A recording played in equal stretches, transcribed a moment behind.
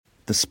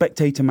The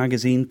Spectator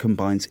magazine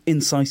combines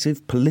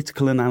incisive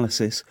political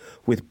analysis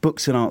with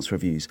books and arts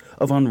reviews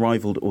of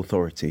unrivalled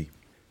authority.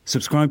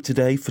 Subscribe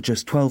today for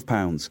just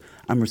 £12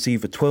 and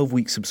receive a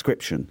 12-week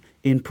subscription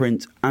in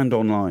print and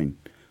online,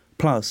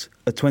 plus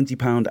a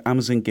 £20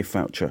 Amazon gift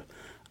voucher,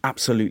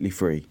 absolutely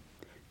free.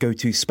 Go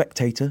to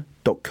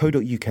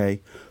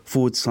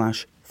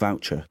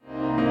spectator.co.uk/voucher.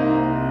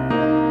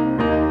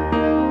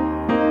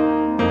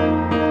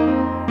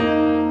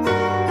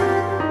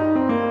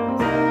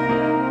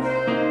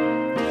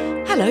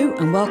 Hello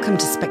and welcome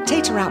to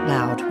Spectator Out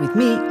Loud with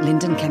me,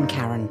 Linden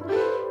Kemkaran.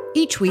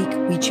 Each week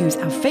we choose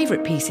our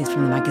favourite pieces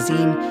from the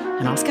magazine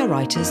and ask our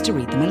writers to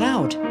read them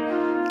aloud.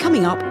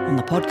 Coming up on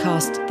the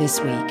podcast this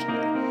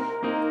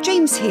week,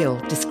 James Heale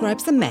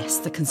describes the mess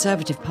the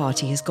Conservative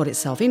Party has got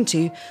itself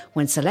into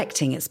when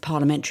selecting its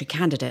parliamentary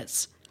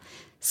candidates.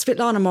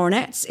 Svitlana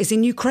Morenets is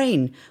in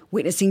Ukraine,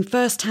 witnessing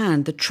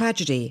firsthand the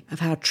tragedy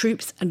of how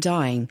troops are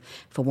dying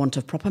for want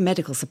of proper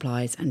medical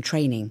supplies and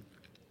training.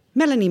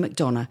 Melanie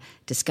McDonagh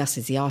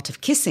discusses the art of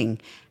kissing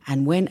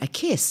and when a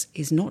kiss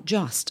is not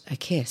just a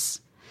kiss.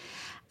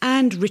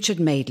 And Richard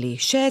Madeley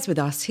shares with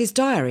us his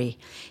diary,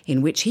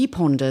 in which he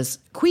ponders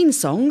Queen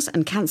songs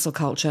and cancel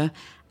culture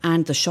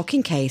and the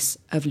shocking case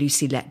of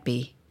Lucy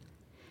Letby.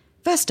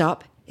 First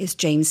up is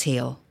James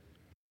Heale.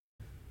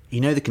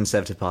 You know the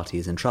Conservative Party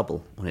is in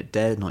trouble when it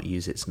dared not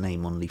use its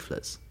name on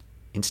leaflets.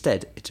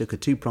 Instead, it took a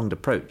two-pronged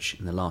approach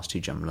in the last two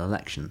general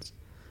elections,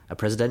 a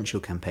presidential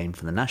campaign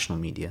from the national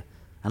media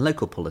and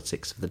local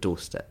politics for the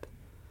doorstep.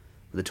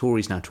 With the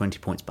Tories now 20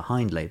 points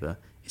behind Labour,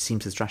 it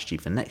seems the strategy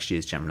for next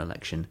year's general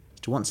election is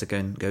to once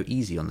again go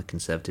easy on the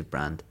Conservative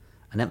brand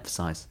and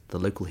emphasise the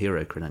local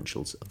hero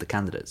credentials of the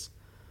candidates.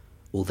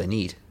 All they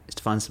need is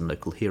to find some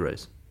local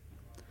heroes.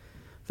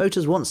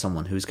 Voters want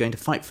someone who is going to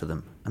fight for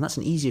them, and that's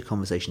an easier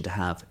conversation to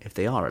have if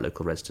they are a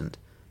local resident,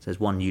 says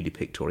one newly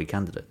picked Tory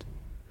candidate.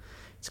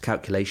 It's a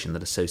calculation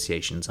that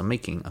associations are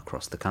making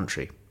across the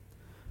country.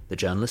 The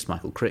journalist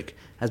Michael Crick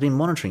has been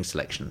monitoring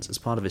selections as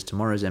part of his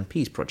Tomorrow's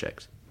MPs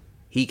project.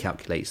 He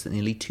calculates that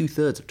nearly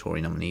two-thirds of Tory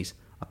nominees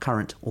are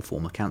current or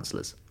former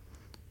councillors.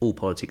 All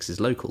politics is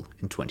local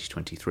in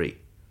 2023.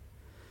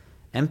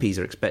 MPs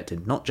are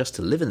expected not just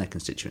to live in their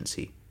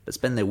constituency, but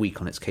spend their week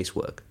on its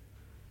casework.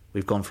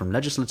 We've gone from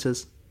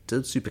legislators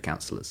to super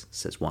councillors,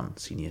 says one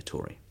senior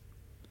Tory.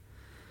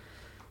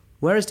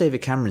 Whereas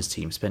David Cameron's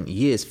team spent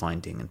years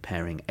finding and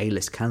pairing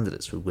A-list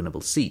candidates with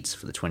winnable seats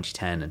for the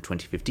 2010 and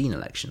 2015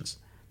 elections,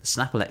 the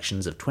snap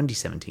elections of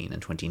 2017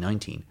 and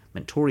 2019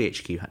 meant Tory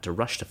HQ had to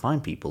rush to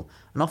find people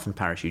and often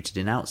parachuted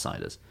in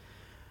outsiders.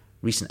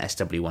 Recent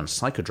SW1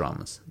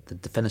 psychodramas, the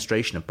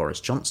defenestration of Boris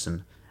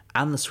Johnson,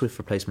 and the swift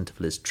replacement of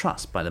Liz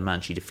Truss by the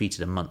man she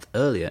defeated a month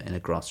earlier in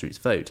a grassroots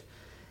vote,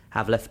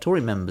 have left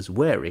Tory members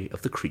wary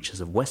of the creatures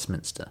of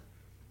Westminster.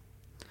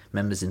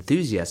 Members'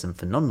 enthusiasm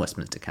for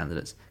non-Westminster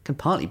candidates can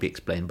partly be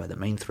explained by the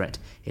main threat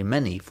in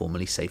many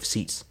formerly safe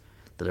seats,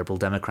 the Liberal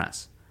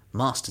Democrats,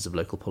 masters of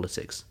local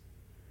politics.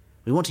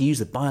 We want to use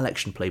the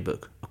by-election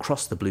playbook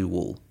across the blue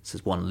wall,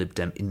 says one Lib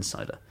Dem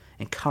insider,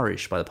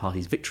 encouraged by the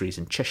party's victories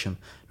in Chesham,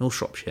 North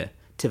Shropshire,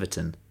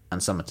 Tiverton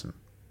and Somerton.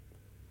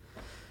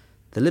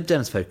 The Lib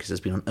Dems' focus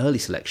has been on early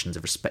selections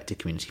of respected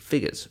community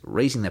figures,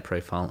 raising their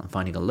profile and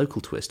finding a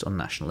local twist on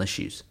national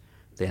issues,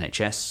 the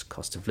NHS,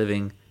 cost of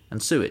living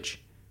and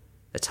sewage.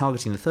 They're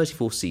targeting the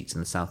 34 seats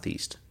in the South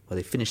East, where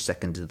they finished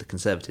second to the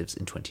Conservatives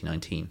in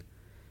 2019.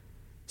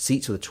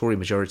 Seats with a Tory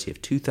majority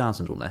of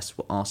 2,000 or less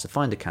were asked to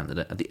find a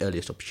candidate at the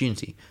earliest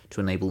opportunity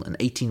to enable an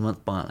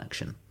 18-month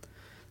by-election.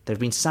 There have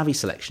been savvy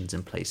selections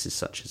in places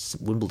such as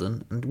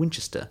Wimbledon and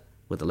Winchester,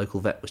 where the local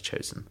vet was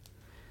chosen.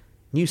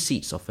 New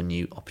seats offer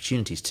new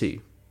opportunities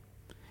too.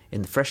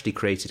 In the freshly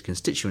created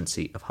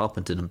constituency of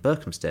Harpenden and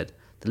Berkhamsted,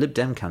 the Lib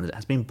Dem candidate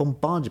has been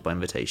bombarded by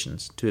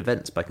invitations to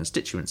events by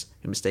constituents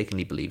who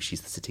mistakenly believe she's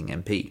the sitting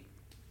MP.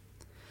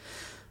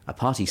 A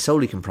party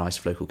solely comprised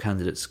of local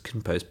candidates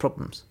can pose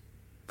problems.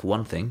 For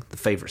one thing, the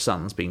favourite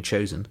sons being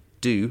chosen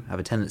do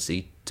have a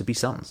tendency to be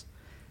sons.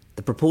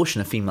 The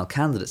proportion of female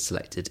candidates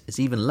selected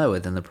is even lower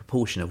than the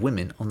proportion of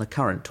women on the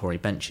current Tory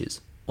benches,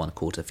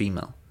 1/4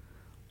 female.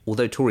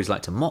 Although Tories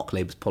like to mock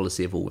Labour's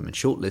policy of all-women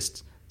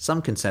shortlists,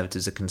 some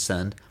Conservatives are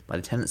concerned by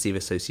the tendency of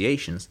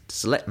associations to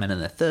select men in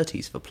their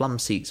 30s for plum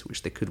seats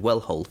which they could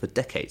well hold for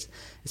decades,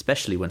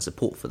 especially when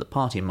support for the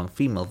party among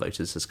female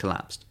voters has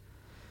collapsed.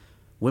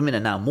 Women are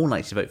now more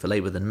likely to vote for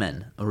Labour than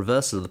men, a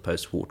reversal of the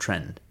post-war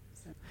trend.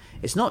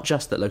 It's not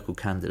just that local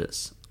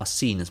candidates are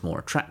seen as more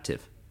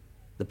attractive.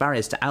 The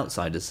barriers to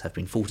outsiders have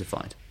been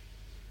fortified.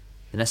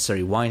 The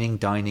necessary wining,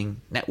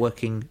 dining,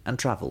 networking and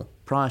travel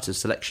prior to a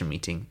selection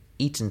meeting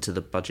eat into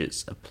the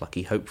budgets of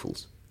plucky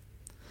hopefuls.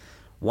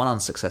 One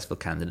unsuccessful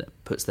candidate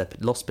puts their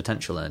lost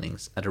potential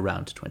earnings at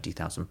around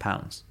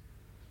 £20,000.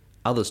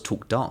 Others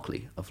talk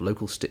darkly of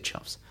local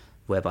stitch-ups,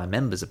 whereby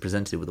members are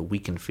presented with a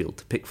weakened field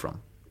to pick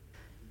from.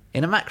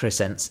 In a macro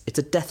sense, it's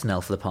a death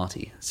knell for the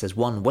party, says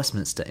one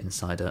Westminster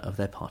insider of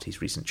their party's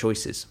recent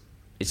choices.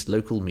 It's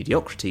local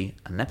mediocrity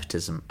and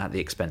nepotism at the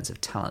expense of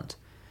talent.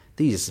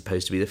 These are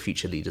supposed to be the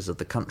future leaders of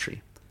the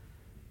country.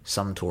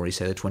 Some Tories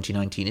say the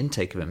 2019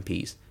 intake of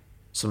MPs,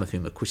 some of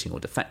whom are quitting or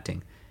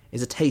defecting,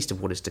 is a taste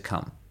of what is to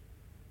come.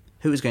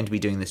 Who is going to be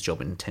doing this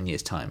job in 10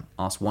 years' time?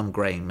 Asked one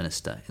greying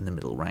minister in the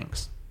middle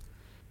ranks.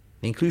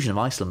 The inclusion of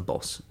Iceland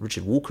boss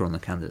Richard Walker on the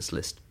candidates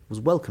list was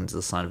welcomed as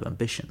a sign of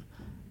ambition,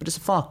 but it's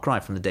a far cry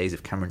from the days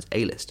of Cameron's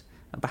A-list,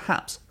 and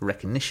perhaps a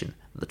recognition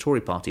that the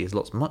Tory party has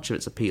lost much of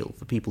its appeal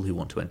for people who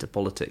want to enter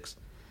politics.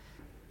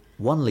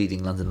 One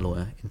leading London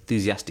lawyer,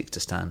 enthusiastic to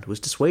stand, was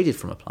dissuaded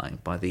from applying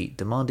by the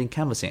demanding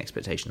canvassing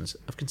expectations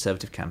of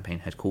Conservative campaign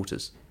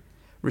headquarters.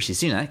 Rishi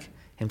Sunak,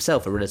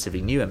 himself a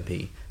relatively new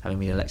MP, having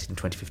been elected in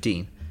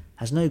 2015,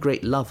 has no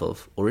great love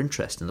of or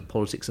interest in the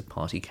politics of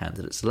party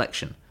candidate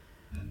selection,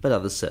 but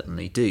others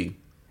certainly do.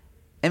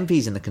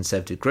 MPs in the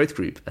Conservative Growth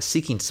Group are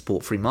seeking to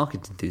support free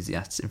market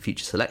enthusiasts in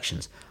future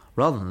selections,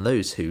 rather than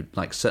those who,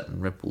 like certain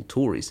red-bull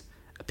Tories,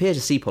 appear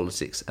to see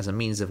politics as a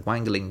means of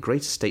wangling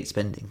greater state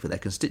spending for their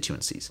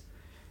constituencies.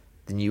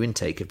 The new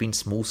intake have been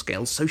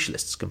small-scale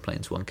socialists,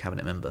 complains one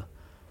cabinet member.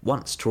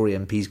 Once Tory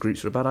MPs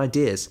groups were about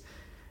ideas,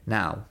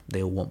 now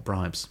they all want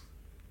bribes.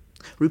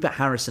 Rupert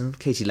Harrison,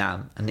 Katie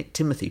Lamb and Nick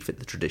Timothy fit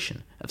the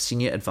tradition of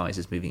senior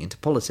advisers moving into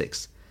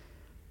politics.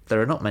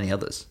 There are not many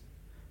others.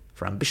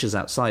 For ambitious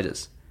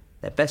outsiders,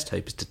 their best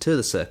hope is to tour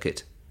the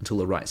circuit until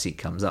the right seat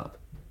comes up.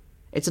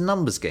 It's a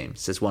numbers game,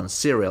 says one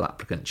serial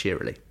applicant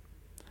cheerily.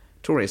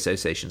 Tory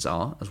associations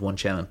are, as one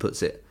chairman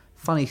puts it,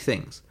 funny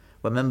things,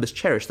 where members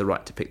cherish the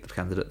right to pick the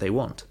candidate they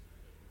want.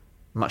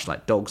 Much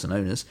like dogs and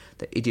owners,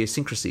 their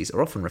idiosyncrasies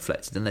are often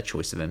reflected in their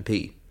choice of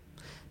MP.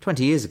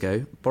 20 years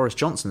ago, Boris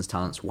Johnson's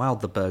talents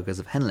wowed the burghers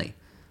of Henley,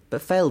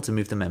 but failed to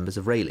move the members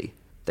of Rayleigh.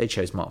 They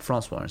chose Mark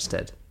Francois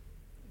instead.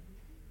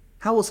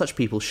 How will such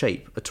people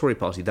shape a Tory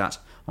party that,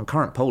 on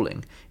current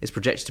polling, is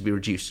projected to be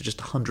reduced to just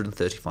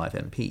 135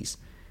 MPs?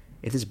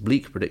 If this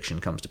bleak prediction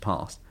comes to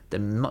pass,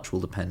 then much will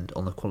depend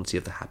on the quality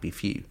of the happy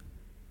few.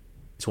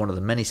 It's one of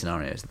the many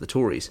scenarios that the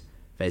Tories,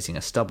 facing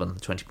a stubborn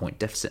 20-point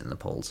deficit in the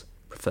polls,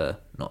 prefer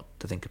not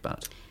to think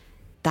about.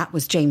 That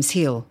was James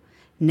Heale.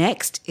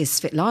 Next is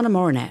Svitlana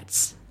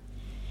Morenets.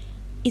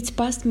 It's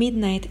past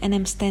midnight and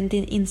I'm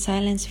standing in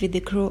silence with the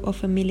crew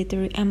of a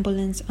military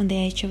ambulance on the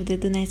edge of the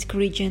Donetsk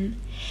region.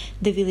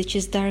 The village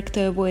is dark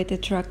to avoid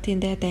attracting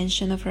the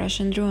attention of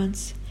Russian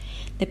drones.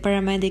 The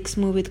paramedics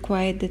move with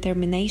quiet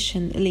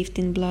determination,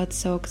 lifting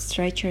blood-soaked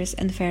stretchers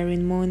and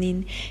ferrying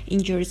moaning,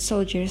 injured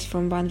soldiers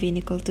from one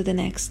vehicle to the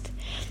next.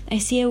 I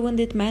see a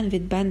wounded man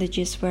with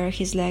bandages where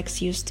his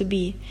legs used to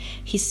be.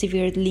 His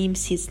severed limb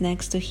sits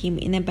next to him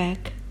in a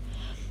bag.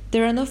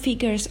 There are no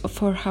figures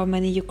for how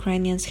many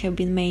Ukrainians have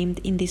been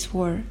maimed in this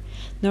war,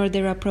 nor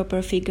there are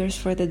proper figures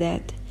for the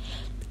dead.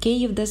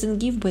 Kyiv doesn't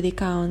give body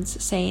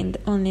counts, saying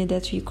only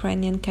that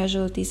Ukrainian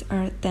casualties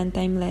are 10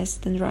 times less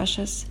than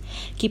Russia's.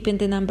 Keeping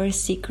the numbers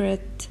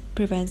secret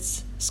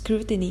prevents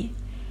scrutiny.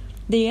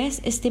 The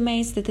US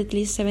estimates that at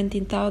least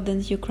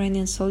 17,000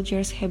 Ukrainian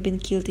soldiers have been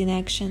killed in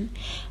action.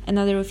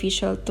 Another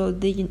official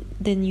told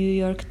the New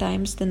York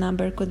Times the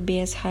number could be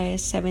as high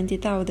as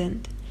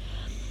 70,000.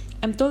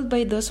 I'm told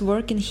by those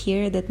working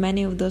here that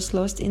many of those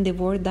lost in the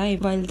war die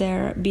while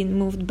they're being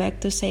moved back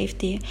to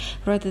safety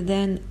rather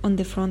than on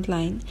the front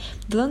line.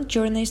 The long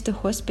journeys to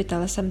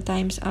hospital,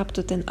 sometimes up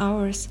to 10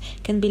 hours,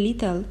 can be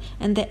lethal,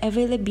 and the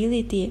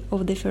availability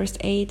of the first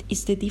aid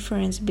is the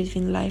difference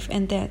between life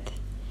and death.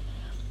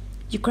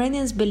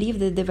 Ukrainians believe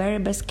that the very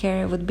best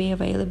care would be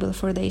available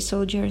for their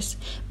soldiers,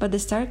 but the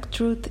stark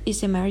truth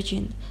is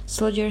emerging.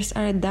 Soldiers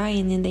are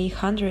dying in the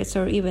hundreds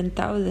or even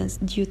thousands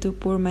due to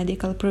poor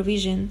medical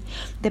provision.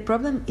 The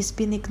problem is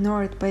being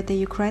ignored by the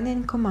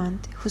Ukrainian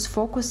command, whose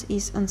focus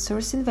is on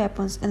sourcing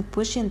weapons and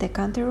pushing the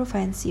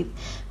counteroffensive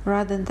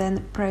rather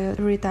than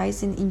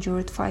prioritizing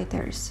injured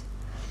fighters.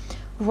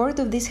 Word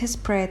of this has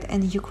spread,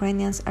 and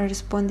Ukrainians are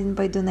responding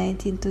by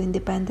donating to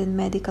independent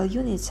medical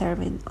units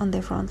serving on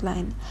the front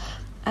line.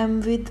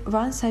 I'm with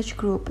one such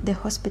group, the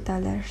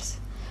Hospitalers.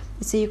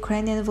 It's a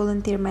Ukrainian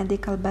volunteer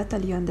medical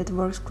battalion that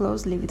works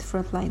closely with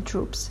frontline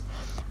troops.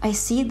 I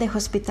see the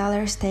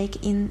Hospitalers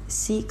take in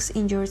 6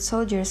 injured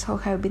soldiers who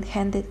have been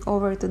handed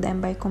over to them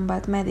by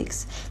combat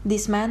medics.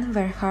 These men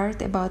were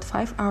hurt about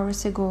 5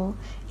 hours ago.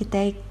 It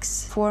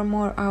takes 4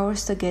 more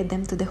hours to get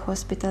them to the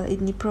hospital in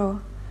Dnipro.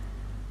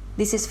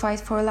 This is fight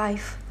for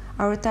life.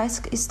 Our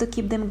task is to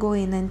keep them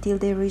going until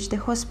they reach the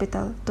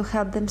hospital, to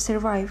help them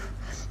survive.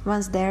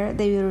 Once there,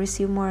 they will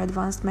receive more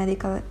advanced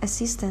medical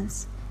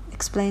assistance,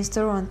 explains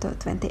Toronto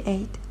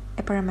 28,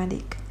 a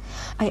paramedic.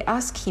 I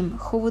ask him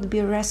who would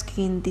be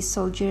rescuing these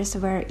soldiers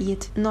were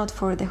it not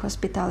for the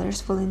Hospitalers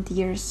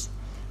volunteers.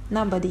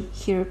 Nobody,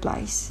 he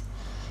replies.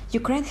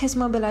 Ukraine has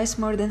mobilized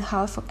more than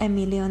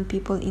 500,000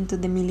 people into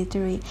the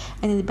military,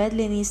 and it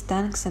badly needs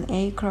tanks and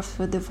aircraft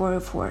for the war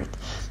effort.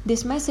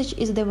 This message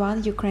is the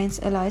one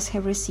Ukraine's allies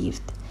have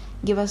received.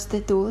 Give us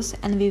the tools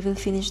and we will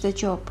finish the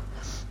job.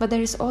 But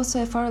there is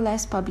also a far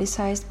less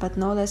publicized but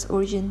no less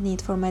urgent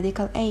need for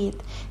medical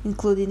aid,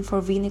 including for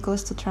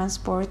vehicles to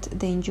transport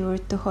the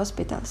injured to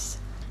hospitals.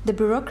 The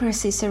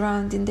bureaucracy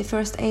surrounding the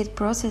first aid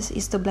process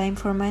is to blame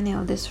for many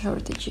of the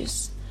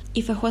shortages.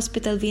 If a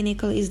hospital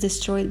vehicle is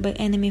destroyed by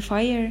enemy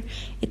fire,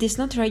 it is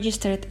not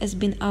registered as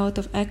being out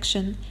of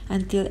action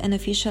until an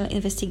official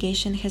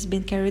investigation has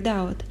been carried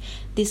out.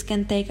 This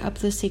can take up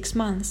to 6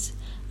 months.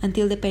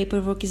 Until the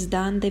paperwork is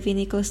done, the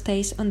vehicle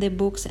stays on the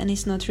books and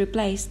is not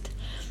replaced.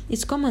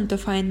 It's common to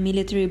find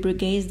military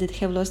brigades that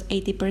have lost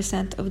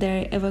 80% of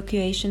their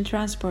evacuation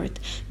transport,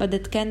 but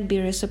that can't be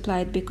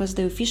resupplied because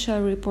the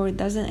official report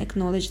doesn't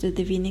acknowledge that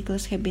the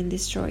vehicles have been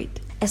destroyed.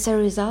 As a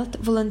result,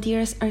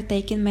 volunteers are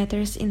taking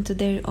matters into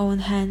their own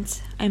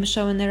hands. I'm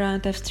showing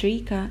around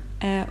Avstrika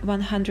a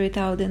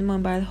 100,000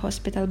 mobile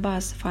hospital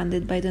bus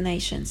funded by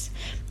donations.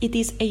 It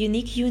is a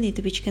unique unit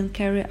which can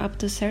carry up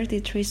to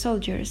 33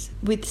 soldiers,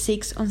 with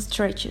 6 on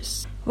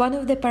stretchers. One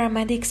of the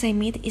paramedics I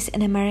meet is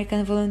an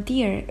American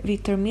volunteer,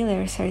 Victor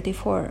Miller,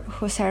 34,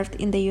 who served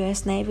in the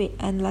US Navy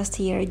and last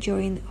year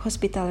joined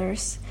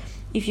Hospitallers.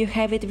 If you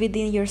have it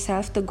within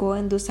yourself to go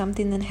and do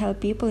something and help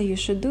people, you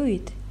should do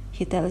it,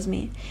 he tells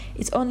me.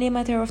 It's only a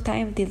matter of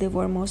time till the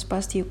war moves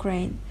past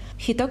Ukraine.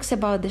 He talks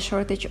about the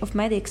shortage of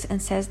medics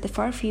and says the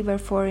far fewer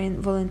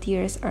foreign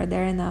volunteers are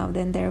there now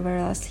than there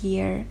were last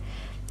year.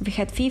 We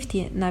had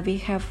 50, now we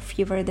have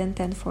fewer than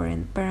 10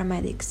 foreign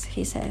paramedics,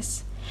 he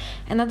says.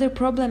 Another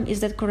problem is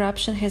that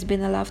corruption has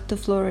been allowed to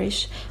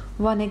flourish.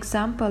 One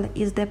example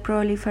is the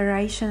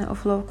proliferation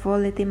of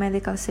low-quality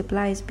medical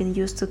supplies being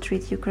used to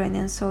treat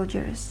Ukrainian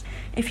soldiers.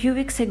 A few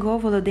weeks ago,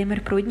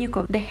 Volodymyr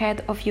Prudnikov, the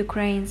head of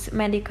Ukraine's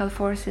Medical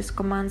Forces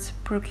Command's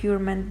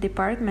Procurement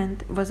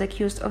Department, was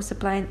accused of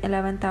supplying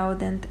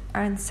 11,000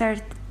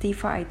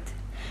 uncertified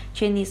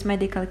Chinese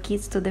medical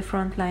kits to the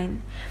front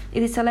line.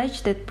 It is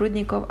alleged that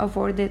Prudnikov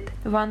awarded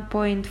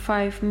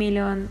 £1.5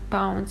 million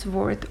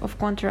worth of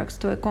contracts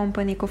to a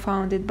company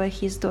co-founded by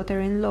his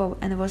daughter-in-law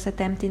and was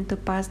attempting to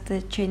pass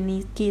the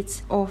Chinese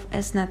kits off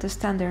as NATO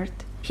standard.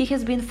 He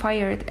has been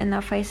fired and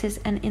now faces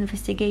an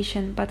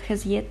investigation but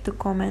has yet to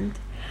comment.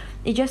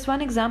 It's just one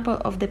example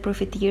of the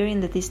profiteering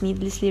that is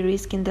needlessly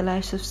risking the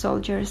lives of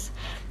soldiers.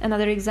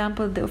 Another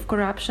example of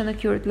corruption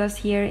occurred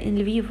last year in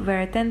Lviv,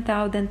 where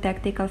 10,000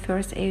 tactical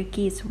first aid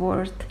kits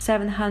worth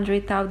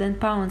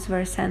 £700,000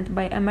 were sent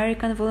by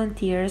American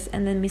volunteers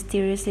and then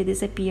mysteriously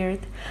disappeared.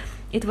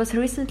 It was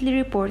recently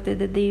reported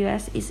that the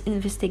US is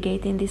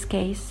investigating this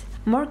case.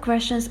 More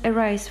questions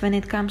arise when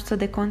it comes to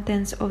the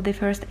contents of the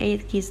first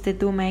aid kits that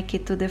do make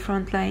it to the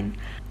front line.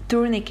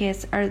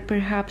 Tourniquets are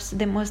perhaps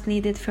the most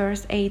needed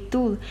first aid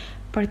tool,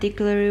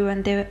 particularly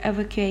when the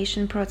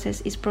evacuation process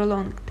is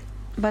prolonged.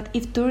 But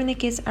if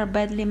tourniquets are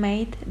badly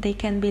made, they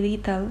can be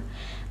lethal.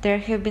 There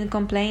have been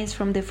complaints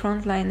from the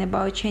front line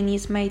about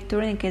Chinese-made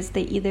tourniquets.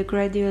 They either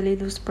gradually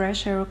lose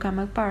pressure or come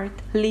apart,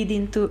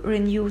 leading to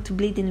renewed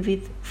bleeding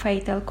with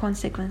fatal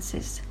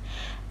consequences.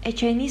 A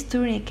Chinese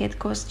tourniquet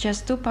costs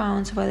just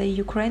 £2, while a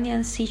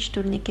Ukrainian siege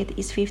tourniquet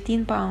is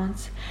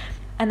 £15.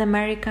 An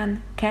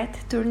American cat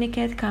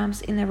tourniquet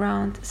comes in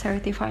around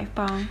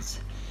 £35.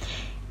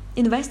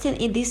 Investing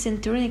in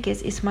decent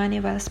tourniquets is money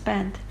well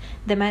spent.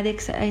 The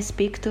medics I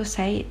speak to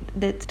say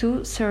that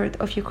 2/3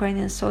 of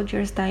Ukrainian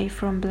soldiers die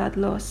from blood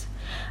loss.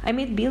 I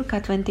meet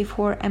Bilka,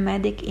 24, a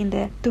medic in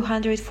the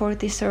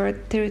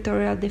 243rd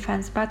Territorial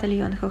Defense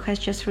Battalion who has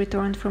just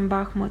returned from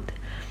Bakhmut.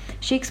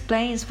 She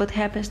explains what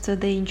happens to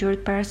the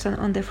injured person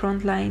on the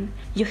front line.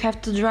 You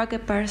have to drag a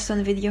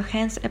person with your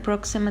hands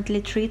approximately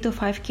 3 to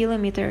 5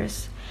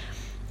 kilometers.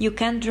 You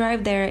can't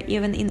drive there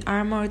even in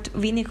armored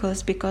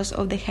vehicles because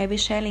of the heavy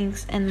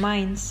shellings and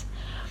mines.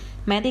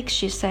 Medics,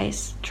 she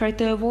says, try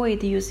to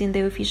avoid using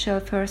the official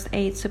first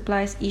aid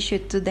supplies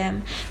issued to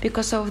them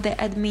because of the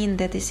admin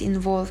that is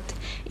involved.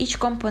 Each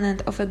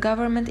component of a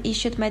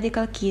government-issued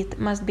medical kit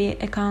must be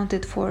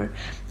accounted for,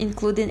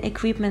 including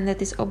equipment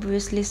that is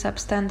obviously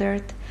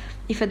substandard.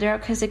 If a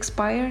drug has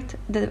expired,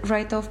 the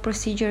write-off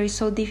procedure is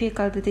so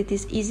difficult that it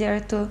is easier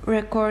to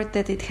record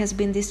that it has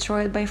been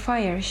destroyed by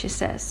fire, she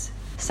says.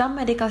 Some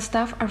medical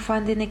staff are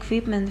funding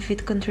equipment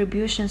with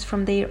contributions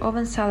from their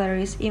own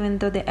salaries, even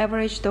though the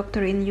average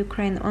doctor in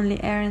Ukraine only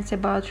earns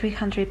about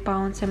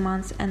 £300 a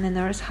month and a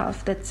nurse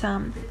half that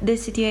sum. The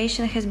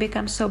situation has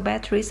become so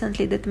bad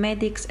recently that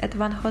medics at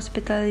one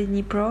hospital in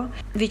Dnipro,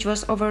 which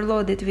was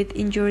overloaded with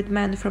injured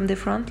men from the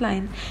front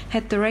line,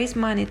 had to raise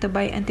money to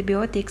buy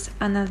antibiotics,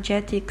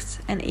 analgesics,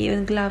 and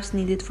even gloves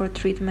needed for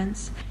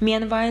treatments.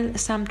 Meanwhile,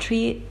 some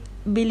 £3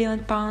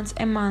 billion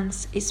a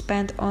month is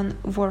spent on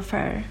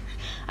warfare.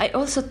 I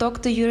also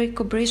talked to Yuri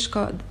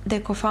Kubrishko, the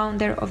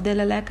co-founder of the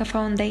Leleka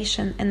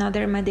Foundation,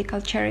 another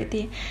medical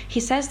charity. He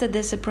says that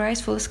the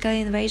surprise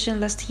full-scale invasion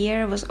last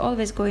year was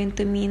always going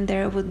to mean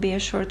there would be a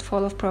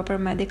shortfall of proper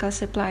medical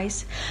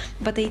supplies.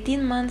 But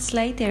 18 months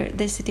later,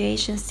 the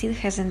situation still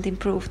hasn't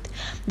improved.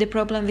 The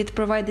problem with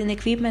providing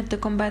equipment to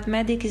combat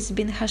medics is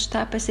being hushed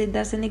up as it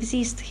doesn't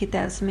exist, he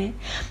tells me.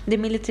 The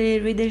military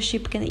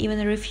leadership can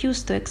even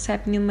refuse to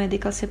accept new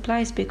medical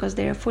supplies because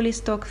they are fully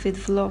stocked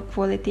with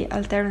low-quality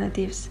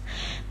alternatives.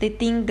 They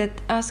think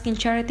that asking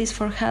charities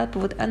for help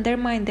would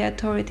undermine the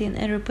authority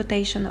and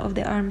reputation of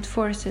the armed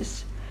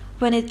forces.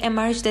 When it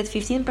emerged that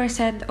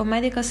 15% of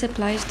medical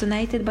supplies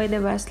donated by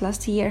the West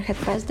last year had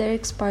passed their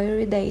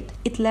expiry date,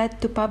 it led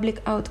to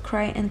public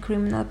outcry and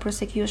criminal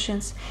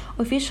prosecutions.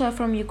 Officials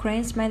from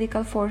Ukraine's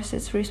medical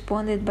forces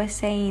responded by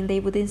saying they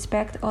would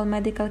inspect all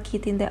medical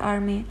kit in the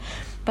army,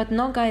 but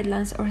no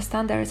guidelines or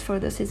standards for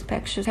those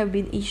inspections have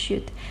been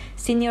issued.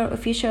 Senior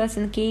officials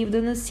in Kyiv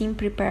do not seem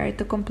prepared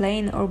to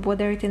complain or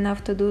bothered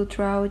enough to do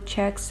thorough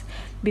checks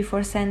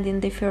before sending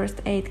the first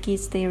aid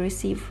kits they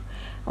receive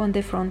on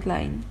the front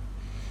line.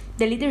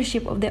 The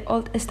leadership of the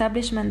old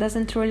establishment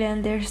doesn't truly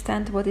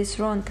understand what is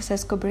wrong,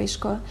 says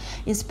Kobreshko.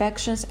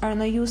 Inspections are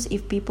no use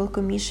if people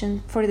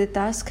commissioned for the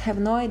task have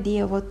no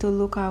idea what to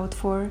look out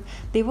for.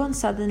 They won't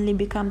suddenly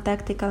become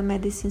tactical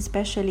medicine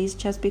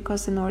specialists just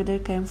because an order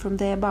came from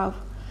the above.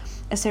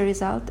 As a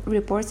result,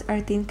 reports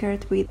are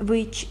tinkered with,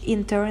 which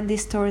in turn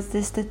distorts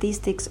the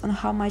statistics on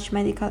how much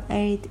medical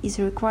aid is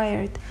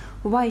required.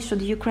 Why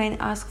should Ukraine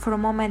ask for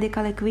more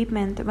medical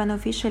equipment when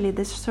officially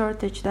the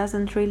shortage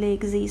doesn't really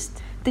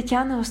exist?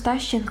 Tatiana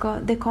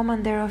Ostashchenko, the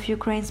commander of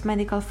Ukraine's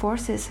medical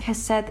forces, has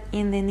said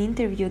in an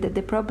interview that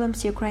the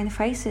problems Ukraine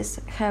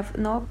faces have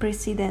no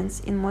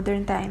precedence in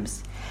modern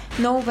times.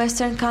 No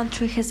Western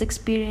country has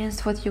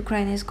experienced what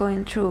Ukraine is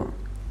going through.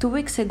 2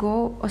 weeks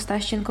ago,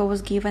 Ostashchenko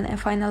was given a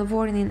final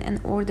warning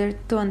and ordered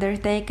to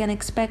undertake an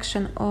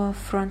inspection of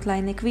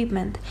frontline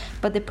equipment,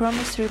 but the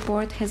promised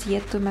report has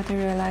yet to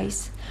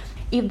materialize.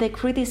 If the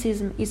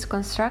criticism is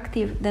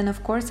constructive, then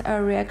of course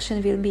our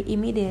reaction will be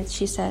immediate,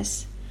 she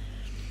says.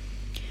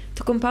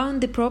 To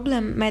compound the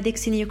problem,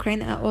 medics in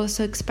Ukraine are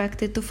also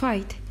expected to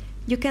fight.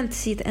 You can't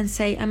sit and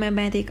say, I'm a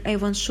medic, I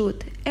won't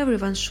shoot.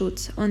 Everyone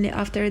shoots. Only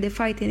after the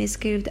fighting is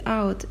carried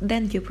out,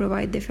 then you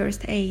provide the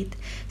first aid,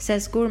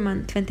 says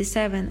Gurman,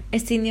 27, a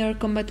senior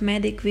combat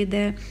medic with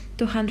the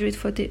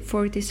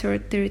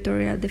 243rd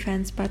Territorial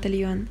Defense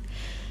Battalion.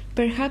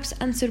 Perhaps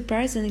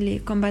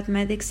unsurprisingly, combat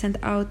medics sent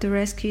out to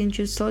rescue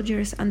injured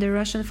soldiers under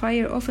Russian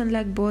fire often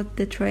lack both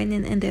the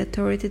training and the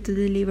authority to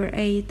deliver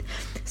aid.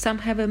 Some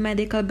have a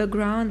medical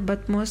background,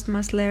 but most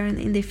must learn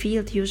in the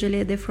field,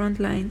 usually at the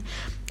front line.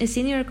 A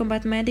senior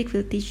combat medic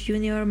will teach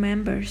junior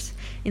members.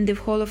 In the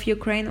whole of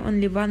Ukraine,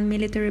 only one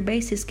military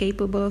base is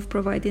capable of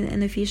providing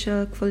an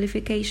official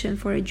qualification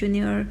for a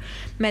junior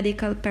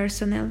medical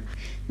personnel.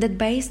 That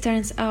base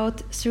turns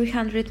out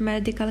 300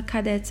 medical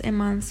cadets a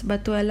month,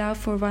 but to allow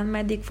for one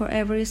medic for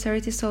every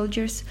 30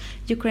 soldiers,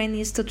 Ukraine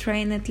needs to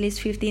train at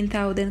least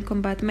 15,000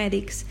 combat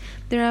medics.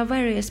 There are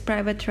various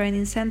private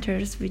training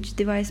centers which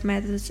devise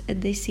methods as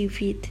they see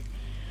fit.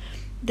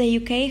 The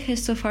UK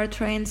has so far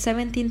trained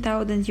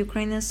 17,000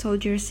 Ukrainian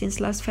soldiers since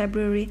last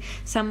February,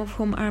 some of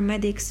whom are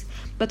medics,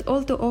 but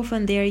all too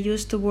often they are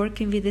used to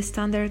working with the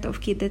standard of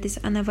kit that is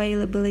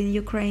unavailable in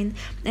Ukraine,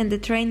 and the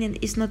training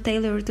is not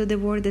tailored to the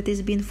war that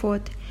is being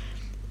fought.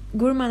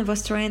 Gurman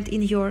was trained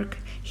in York.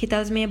 He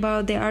tells me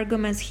about the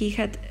arguments he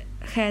had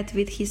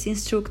with his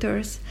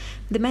instructors.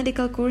 The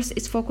medical course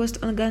is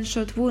focused on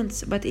gunshot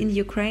wounds, but in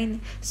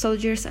Ukraine,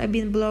 soldiers are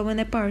being blown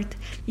apart.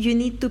 You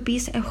need to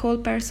piece a whole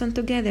person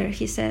together,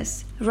 he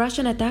says.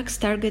 Russian attacks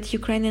target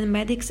Ukrainian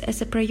medics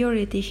as a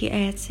priority, he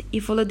adds.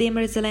 If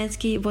Volodymyr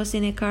Zelensky was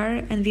in a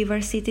car and we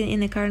were sitting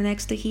in a car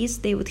next to his,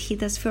 they would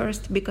hit us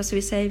first because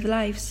we save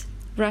lives.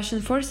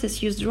 Russian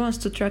forces use drones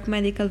to track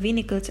medical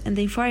vehicles and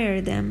they fire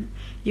them.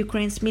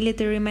 Ukraine's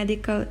military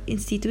medical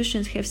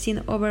institutions have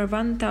seen over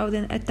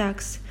 1,000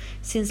 attacks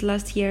since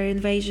last year's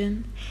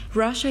invasion.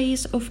 Russia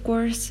is, of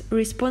course,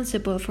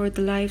 responsible for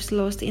the lives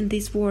lost in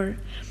this war,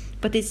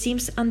 but it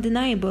seems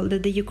undeniable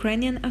that the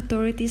Ukrainian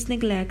authorities'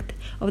 neglect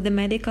of the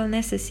medical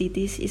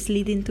necessities is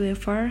leading to a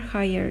far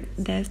higher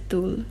death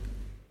toll.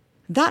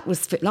 That was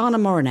Svitlana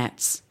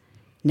Morenets.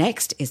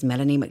 Next is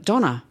Melanie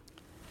McDonagh.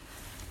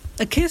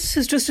 A kiss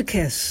is just a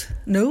kiss,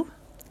 no?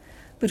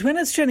 But when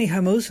it's Jenny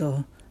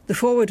Hermoso, the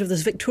forward of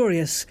this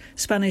victorious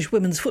Spanish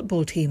women's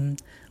football team,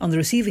 on the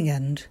receiving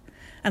end,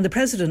 and the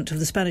president of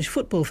the Spanish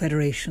Football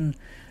Federation,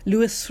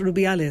 Luis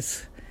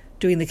Rubiales,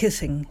 doing the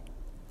kissing,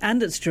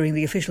 and it's during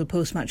the official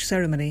post-match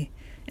ceremony,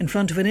 in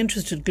front of an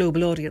interested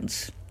global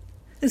audience,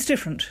 it's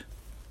different.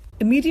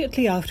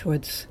 Immediately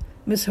afterwards,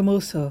 Miss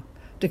Hermoso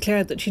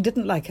declared that she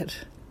didn't like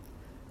it.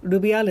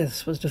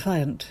 Rubiales was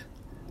defiant.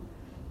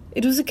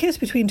 It was a kiss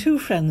between two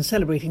friends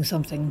celebrating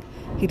something,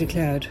 he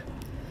declared,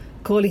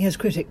 calling his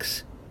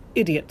critics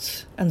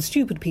idiots and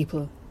stupid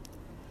people.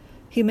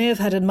 He may have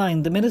had in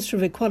mind the Minister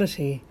of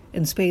Equality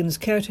in Spain's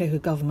caretaker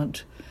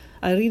government,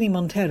 Irene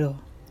Montero,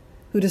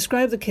 who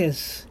described the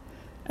kiss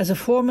as a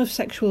form of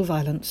sexual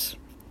violence.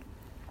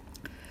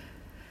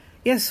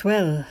 Yes,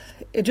 well,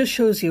 it just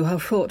shows you how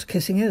fraught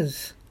kissing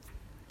is.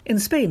 In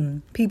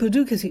Spain, people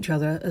do kiss each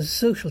other as a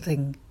social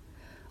thing,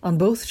 on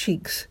both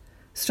cheeks,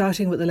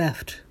 starting with the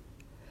left.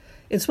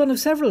 It's one of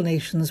several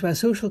nations where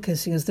social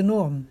kissing is the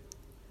norm.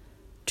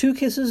 2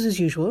 kisses is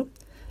usual,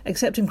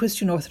 except in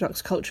Christian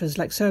Orthodox cultures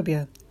like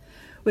Serbia,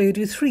 where you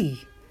do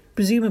 3,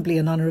 presumably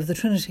in honour of the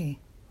Trinity.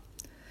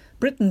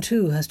 Britain,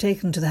 too, has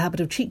taken to the habit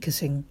of cheek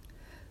kissing,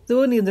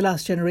 though only in the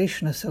last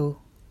generation or so.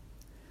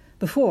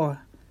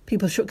 Before,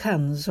 people shook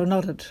hands or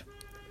nodded.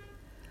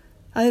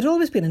 I had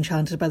always been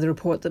enchanted by the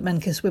report that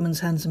men kiss women's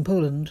hands in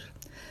Poland,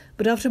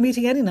 but after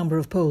meeting any number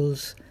of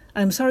Poles,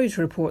 I am sorry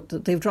to report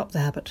that they've dropped the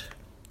habit.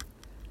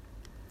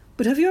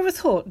 But have you ever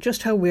thought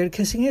just how weird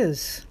kissing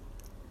is?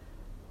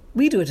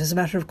 We do it as a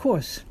matter of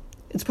course.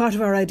 It's part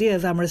of our idea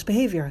of amorous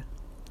behaviour.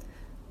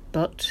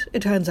 But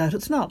it turns out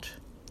it's not.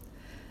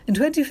 In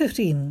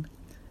 2015,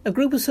 a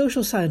group of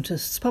social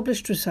scientists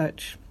published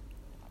research,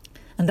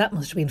 and that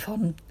must have been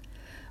fun,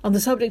 on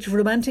the subject of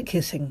romantic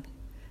kissing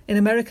in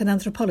American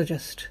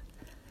Anthropologist,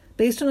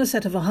 based on a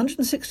set of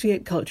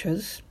 168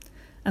 cultures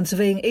and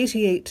surveying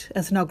 88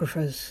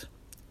 ethnographers.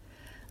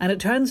 And it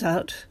turns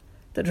out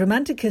that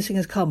romantic kissing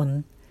is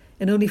common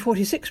in only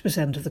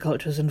 46% of the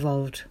cultures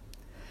involved.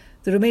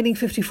 The remaining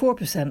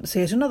 54%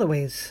 say it in other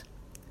ways.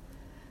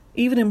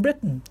 Even in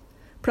Britain,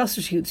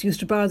 prostitutes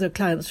used to bar their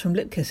clients from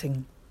lip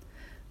kissing.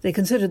 They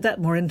considered that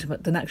more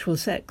intimate than actual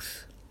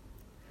sex.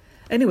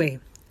 Anyway,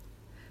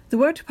 the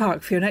word to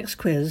park for your next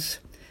quiz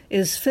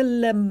is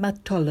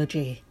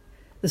philematology,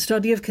 the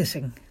study of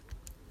kissing.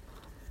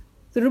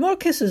 There are more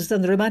kisses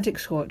than the romantic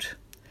sort,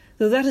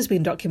 though that has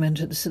been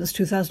documented since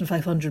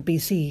 2500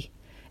 BC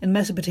in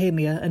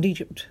Mesopotamia and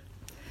Egypt.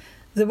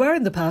 There were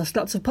in the past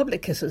lots of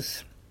public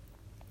kisses,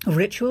 of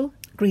ritual,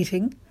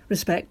 greeting,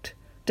 respect,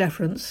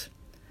 deference.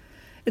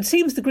 It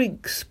seems the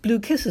Greeks blew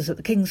kisses at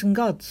the kings and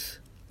gods.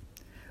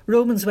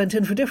 Romans went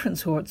in for different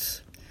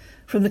sorts,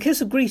 from the kiss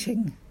of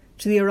greeting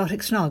to the erotic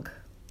snog.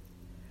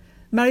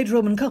 Married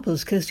Roman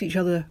couples kissed each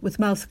other with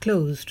mouth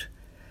closed.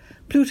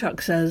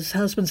 Plutarch says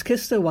husbands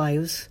kissed their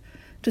wives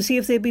to see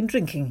if they'd been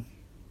drinking.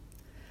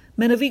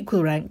 Men of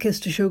equal rank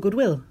kissed to show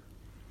goodwill.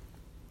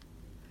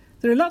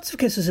 There are lots of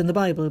kisses in the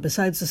Bible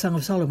besides the Song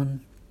of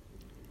Solomon.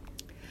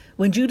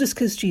 When Judas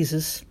kissed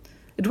Jesus,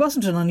 it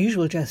wasn't an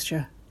unusual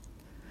gesture.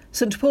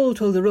 St. Paul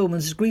told the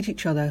Romans to greet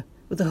each other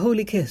with a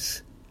holy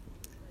kiss.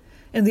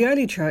 In the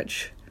early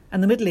church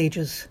and the Middle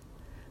Ages,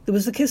 there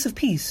was the kiss of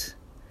peace,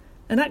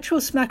 an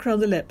actual smack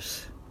round the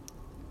lips.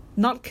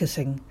 Not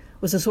kissing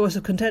was a source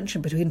of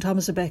contention between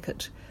Thomas à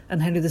Becket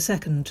and Henry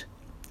II.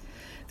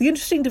 The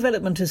interesting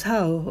development is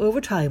how, over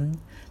time,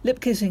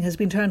 lip kissing has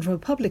been turned from a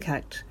public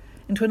act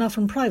into an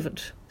often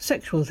private,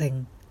 sexual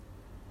thing.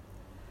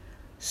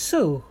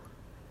 So,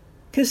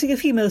 kissing a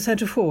female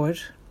centre forward?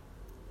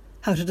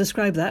 How to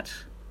describe that?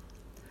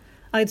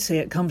 I'd say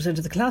it comes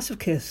into the class of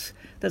kiss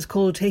that's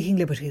called taking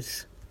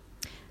liberties.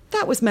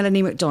 That was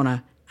Melanie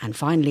McDonagh. And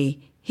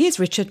finally, here's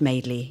Richard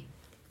Madeley.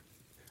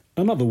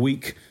 Another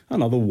week,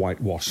 another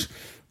whitewash.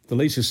 The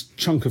latest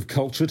chunk of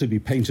culture to be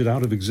painted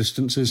out of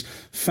existence is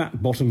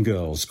Fat Bottom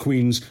Girls,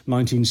 Queen's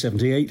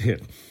 1978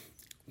 hit.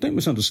 Don't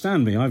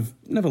misunderstand me, I've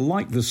never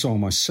liked the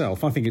song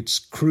myself. I think it's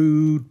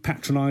crude,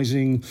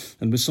 patronising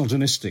and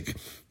misogynistic.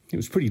 It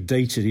was pretty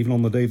dated even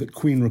on the day that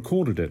Queen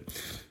recorded it.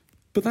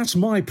 But that's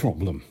my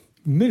problem.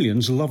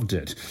 Millions loved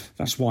it.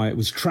 That's why it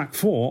was track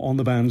 4 on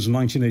the band's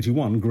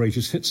 1981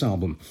 Greatest Hits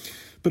album.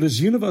 But as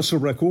Universal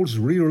Records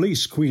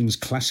re-released Queen's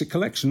classic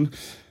collection,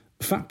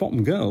 Fat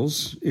Bottom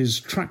Girls is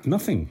track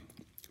nothing.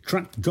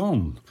 Track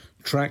gone.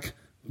 Track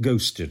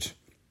ghosted.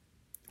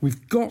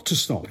 We've got to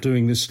stop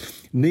doing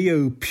this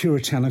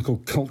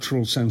neo-puritanical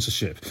cultural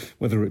censorship,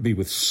 whether it be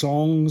with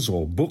songs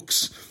or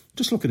books.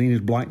 Just look at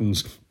Enid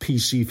Blyton's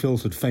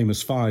PC-filtered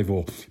Famous Five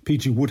or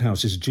P.G.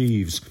 Woodhouse's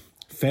Jeeves.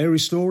 Fairy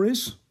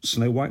stories,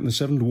 Snow White and the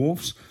Seven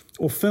Dwarfs,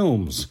 or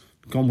films,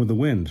 Gone with the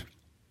Wind.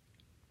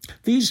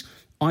 These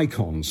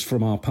icons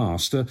from our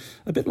past are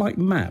a bit like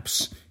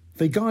maps.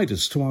 They guide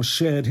us to our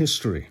shared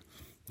history.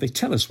 They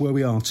tell us where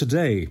we are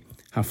today,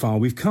 how far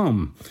we've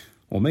come,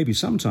 or maybe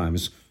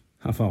sometimes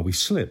how far we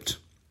slipped.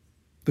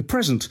 The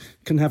present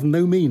can have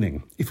no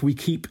meaning if we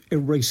keep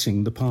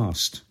erasing the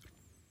past.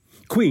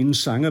 Queen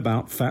sang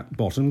about fat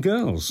bottom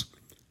girls.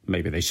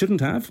 Maybe they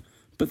shouldn't have,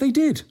 but they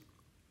did.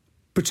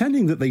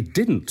 Pretending that they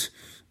didn't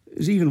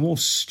is even more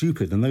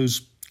stupid than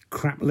those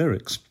crap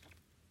lyrics.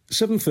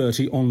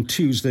 7:30 on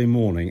Tuesday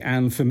morning,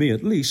 and for me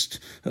at least,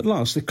 at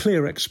last, a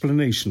clear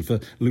explanation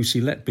for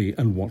Lucy Letby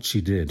and what she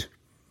did.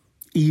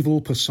 Evil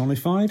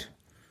personified?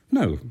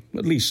 No,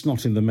 at least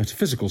not in the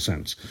metaphysical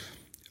sense.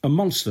 A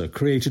monster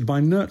created by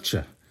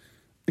nurture?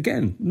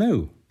 Again,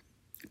 no.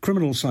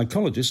 Criminal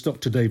psychologist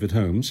Dr. David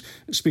Holmes,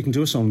 speaking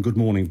to us on Good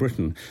Morning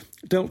Britain,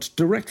 dealt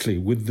directly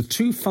with the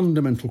two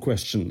fundamental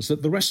questions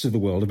that the rest of the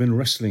world have been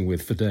wrestling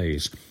with for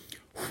days.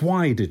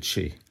 Why did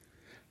she?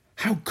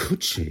 How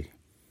could she?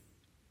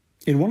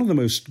 In one of the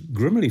most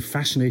grimly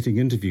fascinating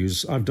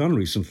interviews I've done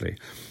recently,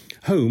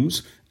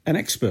 Holmes, an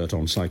expert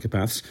on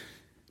psychopaths,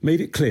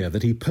 made it clear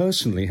that he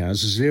personally has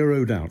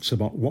zero doubts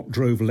about what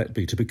drove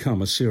Letby to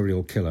become a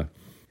serial killer.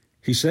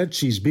 He said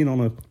she's been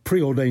on a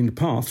preordained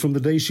path from the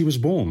day she was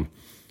born.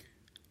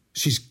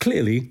 She's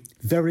clearly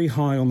very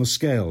high on the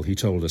scale, he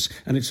told us,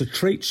 and it's a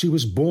trait she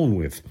was born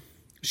with.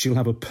 She'll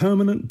have a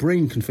permanent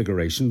brain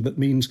configuration that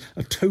means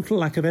a total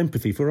lack of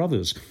empathy for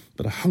others,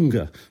 but a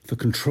hunger for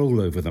control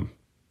over them.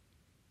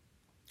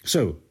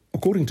 So,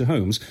 according to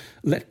Holmes,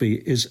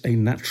 Letby is a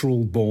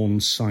natural-born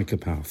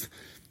psychopath,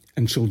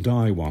 and she'll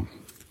die one.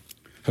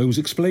 Holmes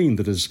explained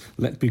that as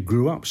Letby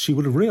grew up, she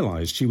would have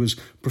realised she was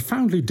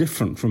profoundly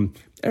different from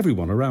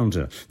everyone around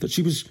her, that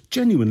she was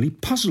genuinely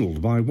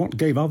puzzled by what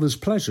gave others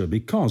pleasure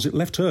because it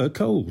left her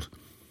cold.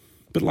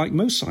 But like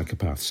most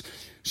psychopaths,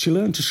 she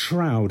learned to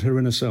shroud her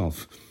inner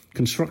self,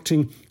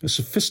 constructing a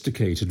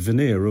sophisticated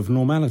veneer of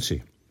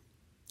normality.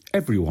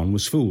 Everyone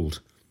was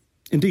fooled.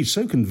 Indeed,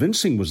 so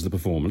convincing was the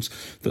performance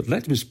that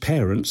Letby's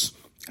parents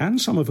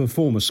and some of her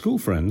former school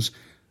friends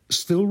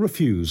still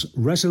refuse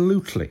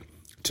resolutely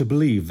to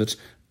believe that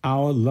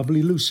our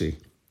lovely Lucy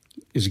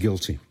is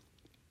guilty.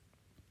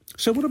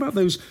 So what about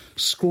those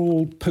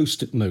scrawled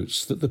post-it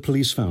notes that the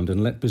police found in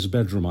Letby's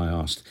bedroom, I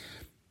asked.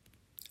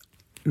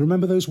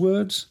 Remember those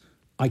words?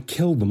 I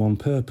killed them on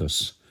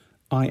purpose.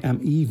 I am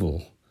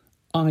evil.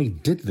 I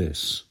did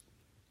this.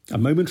 A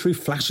momentary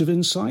flash of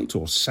insight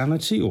or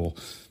sanity or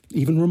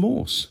even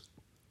remorse?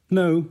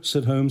 No,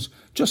 said Holmes,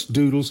 just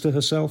doodles to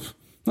herself.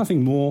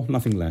 Nothing more,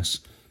 nothing less.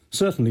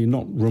 Certainly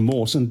not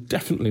remorse and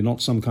definitely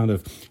not some kind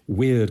of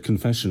weird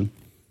confession.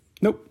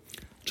 Nope,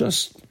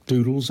 just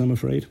doodles, I'm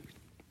afraid.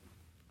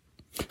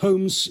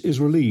 Holmes is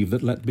relieved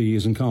that Letby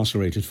is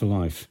incarcerated for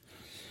life.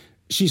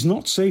 She's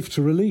not safe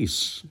to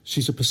release.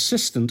 She's a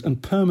persistent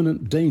and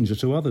permanent danger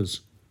to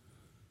others.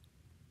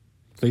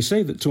 They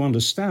say that to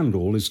understand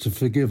all is to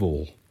forgive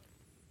all.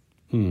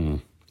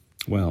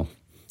 Well,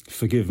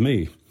 forgive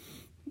me,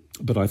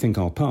 but I think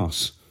I'll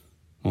pass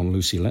on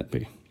Lucy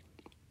Letby.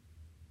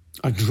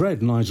 I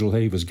dread Nigel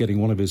Havers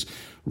getting one of his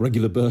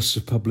regular bursts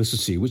of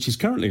publicity, which he's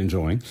currently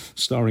enjoying,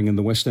 starring in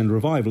the West End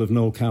revival of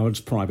Noel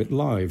Coward's Private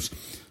Lives.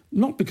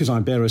 Not because I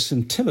bear a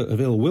scintilla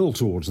of ill will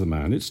towards the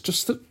man, it's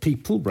just that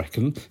people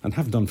reckon, and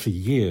have done for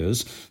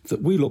years,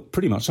 that we look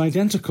pretty much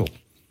identical.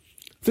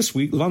 This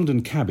week,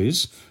 London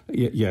cabbies,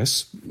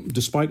 yes,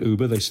 despite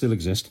Uber, they still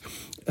exist,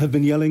 have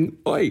been yelling,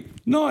 "Oi,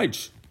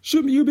 Nige,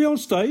 shouldn't you be on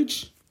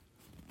stage?"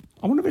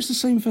 I wonder if it's the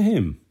same for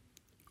him.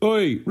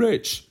 "Oi,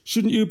 Rich,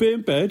 shouldn't you be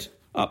in bed?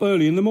 Up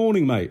early in the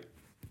morning, mate."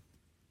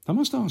 I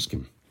must ask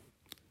him.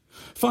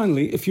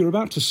 Finally, if you're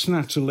about to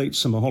snatch a late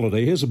summer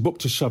holiday, here's a book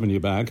to shove in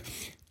your bag.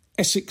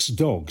 Essex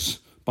Dogs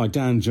by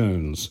Dan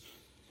Jones.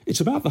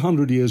 It's about the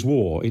 100 Years'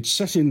 War. It's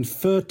set in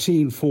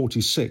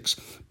 1346,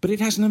 but it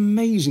has an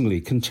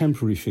amazingly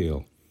contemporary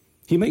feel.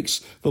 He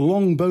makes the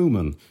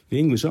longbowmen, the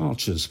English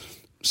archers,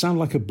 sound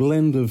like a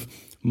blend of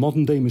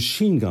modern-day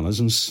machine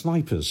gunners and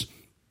snipers.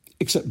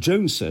 Except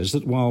Jones says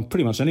that while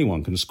pretty much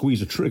anyone can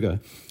squeeze a trigger,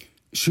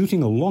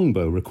 shooting a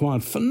longbow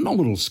required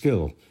phenomenal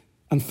skill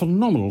and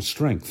phenomenal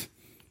strength.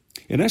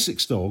 In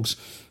Essex Dogs,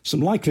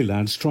 some likely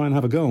lads try and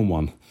have a go on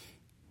one.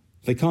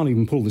 They can't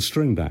even pull the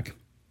string back.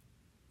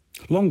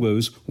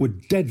 Longbows were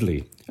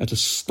deadly at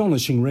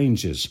astonishing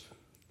ranges.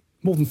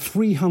 More than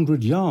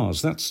 300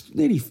 yards, that's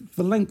nearly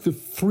the length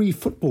of 3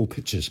 football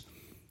pitches.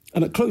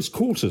 And at close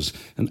quarters,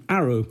 an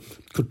arrow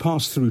could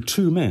pass through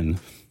 2 men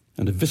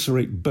and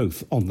eviscerate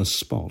both on the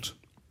spot.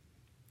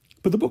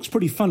 But the book's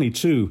pretty funny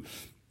too.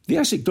 The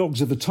Essex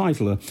Dogs of the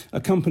title are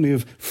a company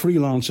of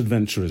freelance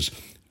adventurers,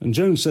 and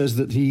Jones says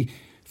that he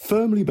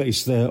firmly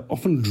based their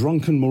often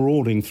drunken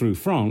marauding through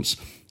France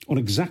on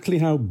exactly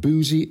how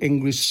boozy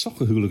English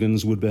soccer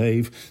hooligans would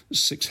behave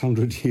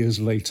 600 years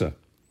later.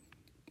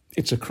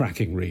 It's a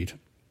cracking read.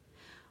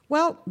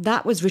 Well,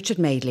 that was Richard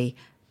Madeley,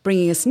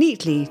 bringing us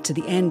neatly to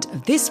the end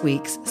of this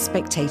week's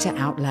Spectator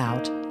Out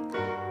Loud.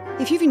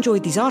 If you've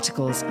enjoyed these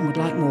articles and would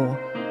like more,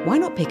 why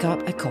not pick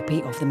up a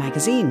copy of the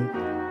magazine?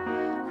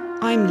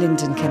 I'm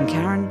Linden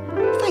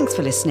Kemkaran. Thanks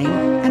for listening,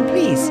 and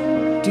please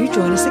do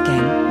join us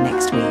again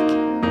next week.